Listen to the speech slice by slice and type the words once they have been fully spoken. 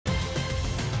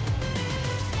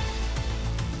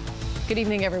Good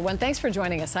evening, everyone. Thanks for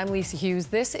joining us. I'm Lisa Hughes.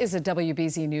 This is a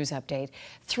WBZ News Update.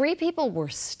 3 people were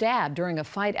stabbed during a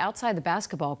fight outside the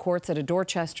basketball courts at a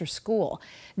Dorchester school.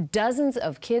 Dozens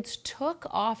of kids took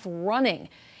off running.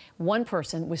 1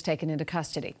 person was taken into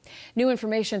custody. New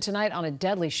information tonight on a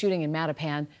deadly shooting in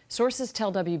Mattapan. Sources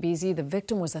tell WBZ the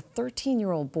victim was a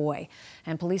 13-year-old boy,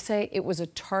 and police say it was a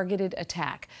targeted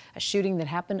attack, a shooting that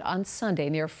happened on Sunday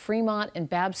near Fremont and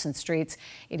Babson Streets.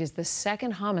 It is the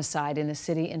 2nd homicide in the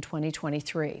city in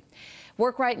 2023.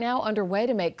 Work right now underway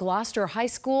to make Gloucester High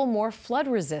School more flood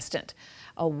resistant.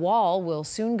 A wall will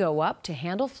soon go up to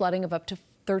handle flooding of up to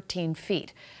 13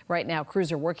 feet. Right now,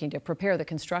 crews are working to prepare the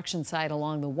construction site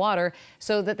along the water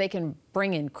so that they can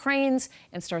bring in cranes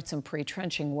and start some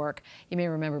pre-trenching work. You may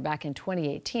remember back in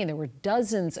 2018, there were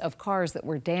dozens of cars that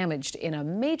were damaged in a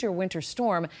major winter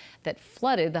storm that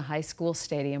flooded the high school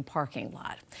stadium parking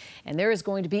lot. And there is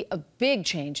going to be a big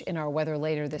change in our weather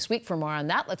later this week. For more on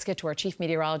that, let's get to our chief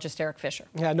meteorologist, Eric Fisher.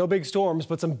 Yeah, no big storms,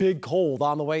 but some big cold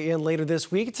on the way in later this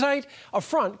week. Tonight, a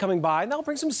front coming by, and that'll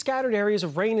bring some scattered areas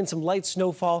of rain and some light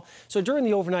snowfall. So during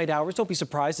the overnight hours, don't be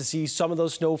surprised to see some of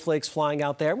those snowflakes flying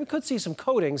out there. We could see some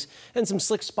coatings and some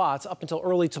slick spots up until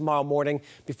early tomorrow morning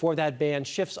before that band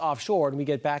shifts offshore and we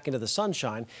get back into the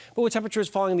sunshine. But with temperatures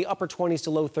falling in the upper 20s to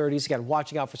low 30s, again,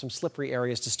 watching out for some slippery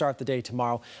areas to start the day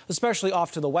tomorrow, especially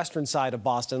off to the western side of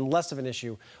Boston, less of an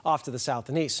issue off to the south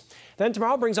and east. Then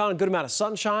tomorrow brings on a good amount of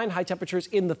sunshine, high temperatures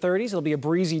in the 30s. It'll be a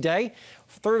breezy day.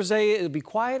 Thursday, it'll be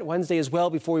quiet. Wednesday as well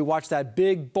before we watch that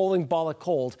big bowling ball of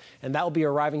cold, and that will be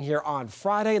arriving here on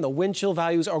Friday, and the wind chill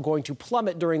values are going to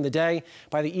plummet during the day.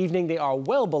 By the evening, they are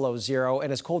well below 0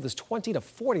 and as cold as 20 to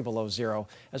 40 below 0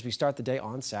 as we start the day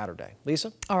on Saturday.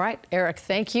 Lisa? All right, Eric,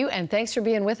 thank you, and thanks for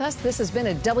being with us. This has been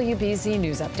a WBZ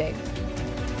News Update.